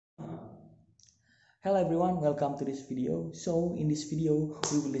Hello everyone, welcome to this video. So in this video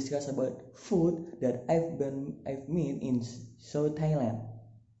we will discuss about food that I've made in South Thailand.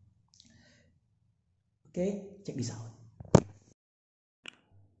 Okay, check this out.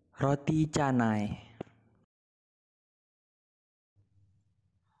 Roti canai.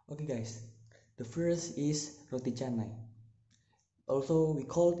 Okay guys, the first is roti canai. Also we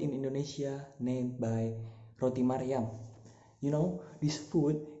call it in Indonesia named by roti Mariam. You know, this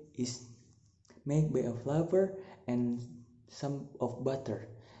food is made by a flour and some of butter,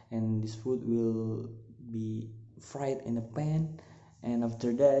 and this food will be fried in a pan, and after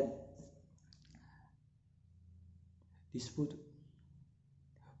that this food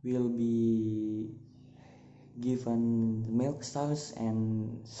will be given milk sauce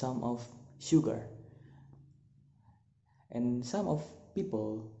and some of sugar, and some of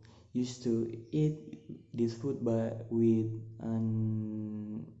people used to eat this food with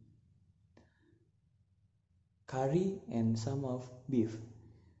curry and some of beef.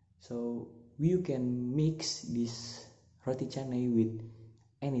 So you can mix this roti canai with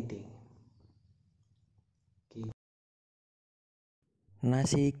anything. Okay.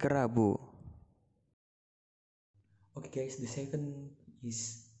 Nasi kerabu. Okay guys, the second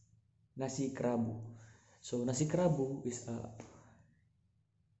is nasi kerabu. So nasi kerabu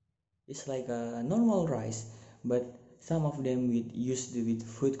is like a normal rice, but some of them used with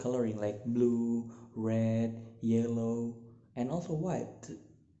food coloring like blue, red, yellow, and also white.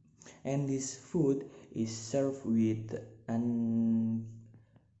 And this food is served with an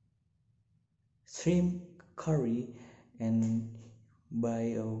shrimp curry and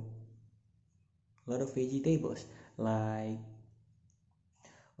by a lot of vegetables like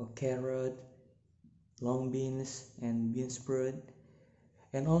a carrot, long beans, and bean sprout,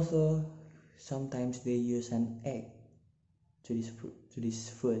 and also sometimes they use an egg to this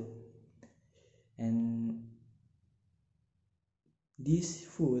food. And this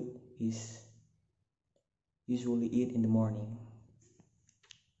food is usually eat in the morning.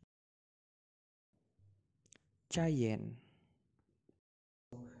 Cayen.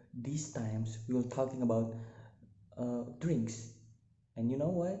 These times we will talking about drinks, and you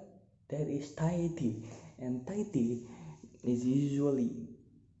know what? That is Thai tea, and Thai tea is usually,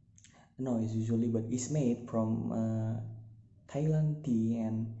 but it's made from Thailand tea,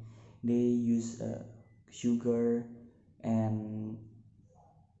 and they use sugar and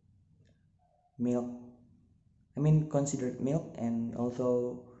milk. Considered milk and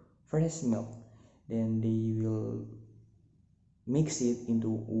also fresh milk. Then they will mix it into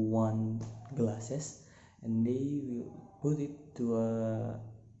one glasses, and they will put it to a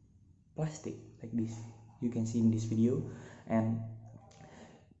plastic like this. You can see in this video, and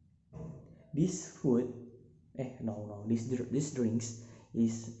this food, this drinks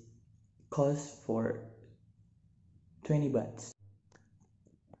is cost for 20 bahts.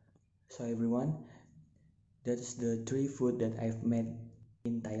 So everyone, that's the 3 food that I've made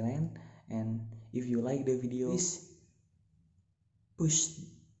in Thailand, and if you like the video, please push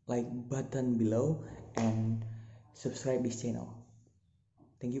like button below and subscribe this channel.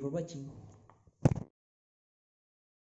 Thank you for watching.